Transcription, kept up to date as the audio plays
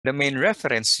The main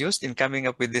reference used in coming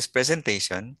up with this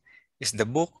presentation is the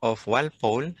book of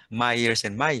Walpole, Myers,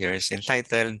 and Myers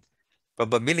entitled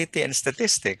Probability and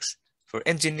Statistics for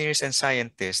Engineers and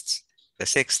Scientists, the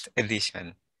 6th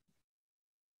edition.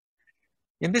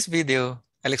 In this video,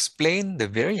 I'll explain the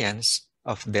variance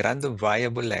of the random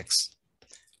variable x.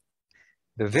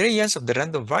 The variance of the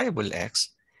random variable x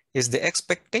is the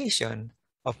expectation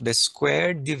of the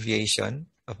squared deviation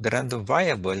of the random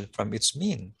variable from its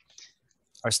mean.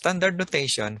 Our standard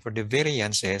notation for the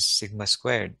variance is sigma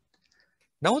squared.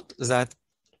 Note that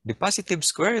the positive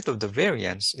square root of the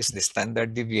variance is the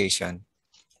standard deviation.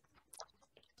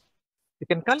 You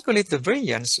can calculate the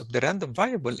variance of the random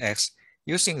variable x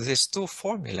using these two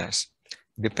formulas,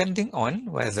 depending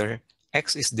on whether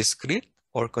x is discrete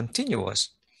or continuous.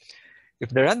 If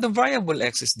the random variable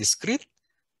x is discrete,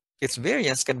 its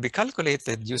variance can be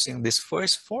calculated using this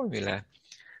first formula.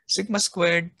 Sigma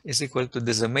squared is equal to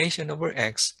the summation over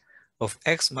x of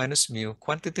x minus mu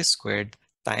quantity squared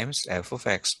times f of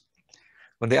x.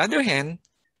 On the other hand,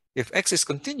 if x is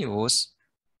continuous,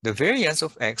 the variance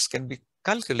of x can be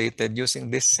calculated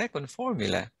using this second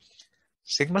formula.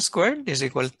 Sigma squared is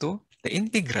equal to the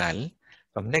integral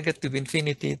from negative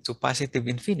infinity to positive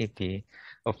infinity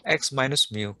of x minus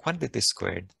mu quantity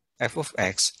squared f of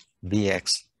x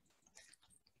dx.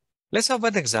 Let's have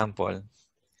an example.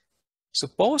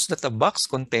 Suppose that a box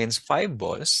contains 5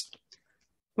 balls.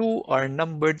 2 are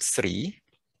numbered 3,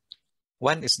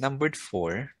 1 is numbered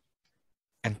 4,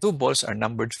 and 2 balls are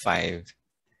numbered 5.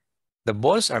 The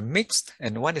balls are mixed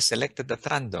and one is selected at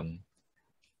random.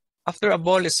 After a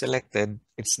ball is selected,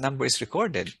 its number is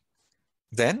recorded.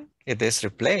 Then it is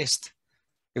replaced.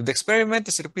 If the experiment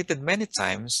is repeated many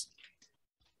times,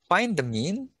 find the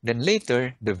mean, then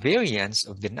later the variance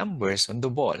of the numbers on the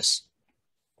balls.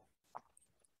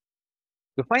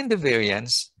 To find the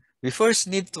variance, we first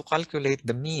need to calculate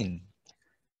the mean.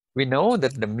 We know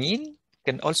that the mean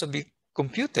can also be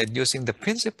computed using the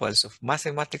principles of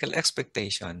mathematical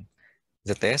expectation.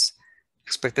 That is,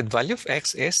 expected value of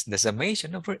x is the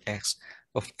summation over x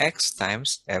of x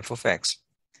times f of x.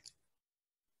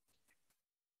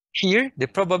 Here, the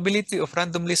probability of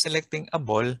randomly selecting a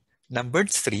ball numbered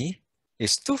 3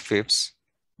 is 2/5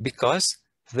 because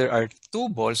there are 2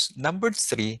 balls numbered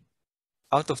 3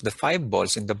 out of the 5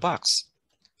 balls in the box.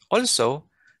 Also,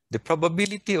 the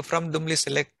probability of randomly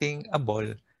selecting a ball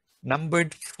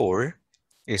numbered 4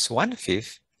 is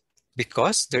 1/5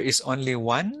 because there is only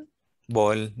one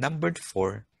ball numbered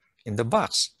 4 in the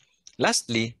box.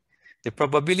 Lastly, the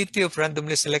probability of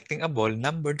randomly selecting a ball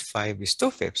numbered 5 is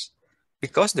 2/5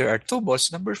 because there are 2 balls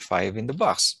numbered 5 in the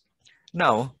box.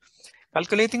 Now,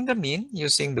 calculating the mean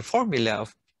using the formula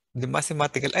of the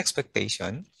mathematical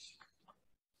expectation,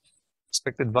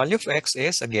 expected value of x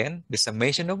is, again, the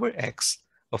summation over x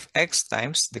of x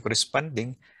times the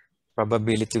corresponding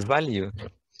probability value.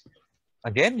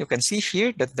 Again, you can see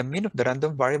here that the mean of the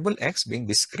random variable x being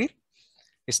discrete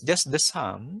is just the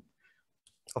sum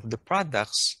of the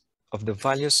products of the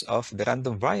values of the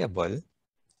random variable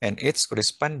and its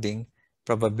corresponding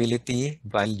probability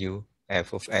value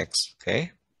f of x,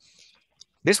 okay?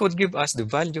 This would give us the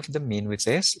value of the mean, which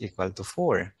is equal to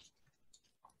 4.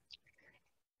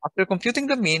 After computing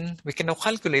the mean, we can now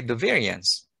calculate the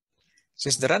variance.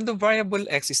 Since the random variable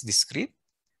x is discrete,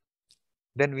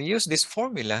 then we use this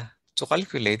formula to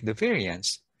calculate the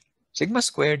variance. Sigma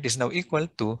squared is now equal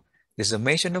to the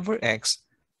summation over x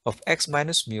of x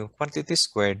minus mu quantity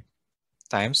squared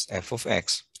times f of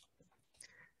x.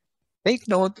 Take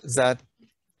note that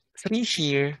 3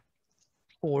 here,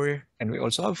 4, and we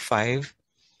also have 5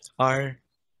 are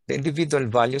the individual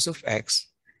values of x,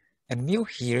 and mu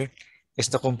here is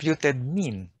the computed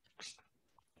mean.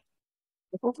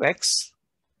 F of x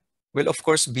will of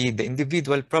course be the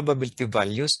individual probability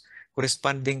values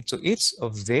corresponding to each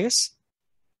of these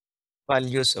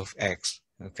values of x,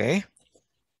 okay?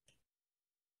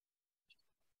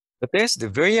 That is, the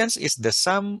variance is the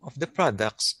sum of the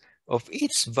products of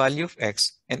each value of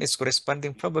x and its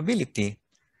corresponding probability.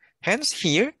 Hence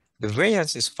here, the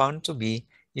variance is found to be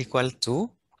equal to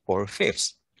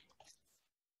 4/5.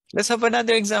 Let's have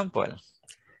another example.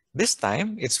 This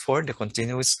time, it's for the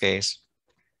continuous case.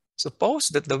 Suppose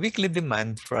that the weekly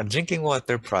demand for a drinking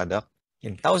water product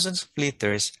in thousands of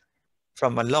liters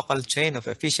from a local chain of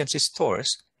efficiency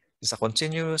stores is a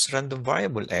continuous random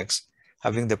variable x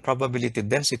having the probability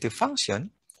density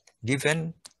function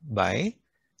given by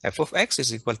f of x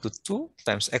is equal to 2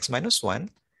 times x minus 1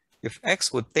 if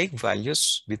x would take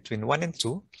values between 1 and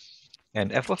 2,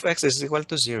 and f of x is equal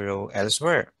to 0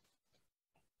 elsewhere.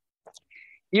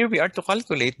 Here we are to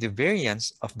calculate the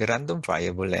variance of the random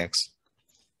variable x.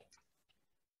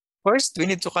 First, we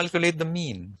need to calculate the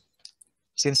mean.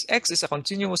 Since x is a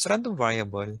continuous random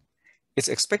variable, its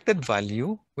expected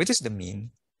value, which is the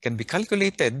mean, can be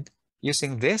calculated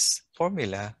using this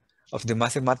formula of the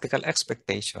mathematical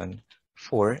expectation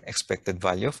for expected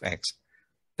value of x.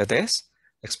 That is,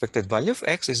 expected value of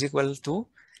x is equal to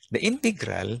the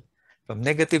integral from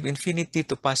negative infinity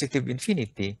to positive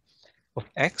infinity of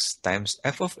x times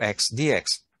f of x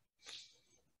dx.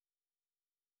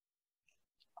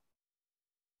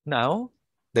 Now,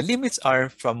 the limits are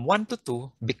from 1 to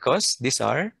 2 because these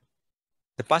are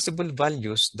the possible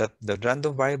values that the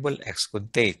random variable x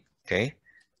could take, okay?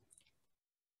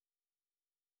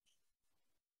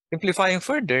 Simplifying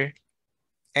further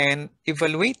and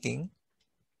evaluating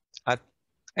at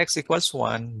x equals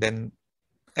 1, then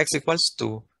x equals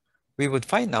 2, we would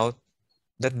find out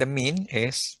that the mean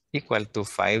is equal to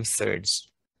 5/3.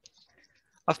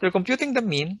 After computing the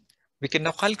mean, we can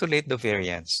now calculate the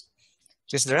variance.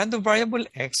 Since the random variable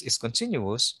x is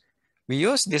continuous, we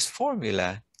use this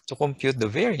formula to compute the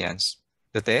variance.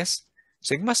 That is,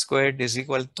 sigma squared is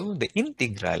equal to the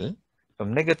integral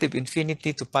from negative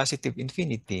infinity to positive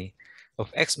infinity of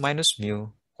x minus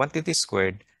mu quantity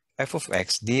squared f of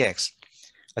x dx.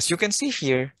 As you can see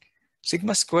here,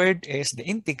 sigma squared is the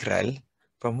integral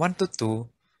from 1 to 2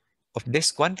 of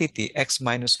this quantity x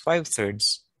minus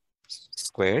 5/3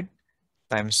 squared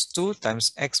times 2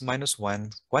 times x minus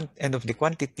 1 end of the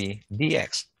quantity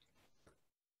dx.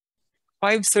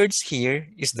 5/3 here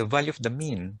is the value of the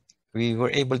mean we were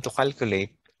able to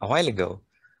calculate a while ago,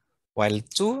 while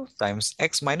 2 times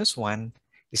x minus 1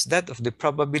 is that of the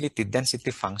probability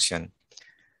density function.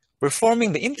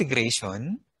 Performing the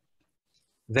integration,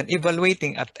 then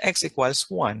evaluating at x equals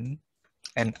 1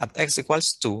 and at x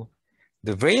equals 2,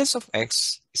 the variance of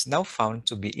x is now found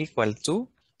to be equal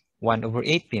to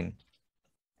 1/18.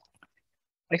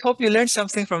 I hope you learned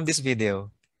something from this video.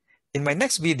 In my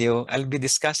next video, I'll be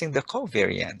discussing the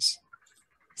covariance.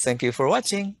 Thank you for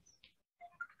watching.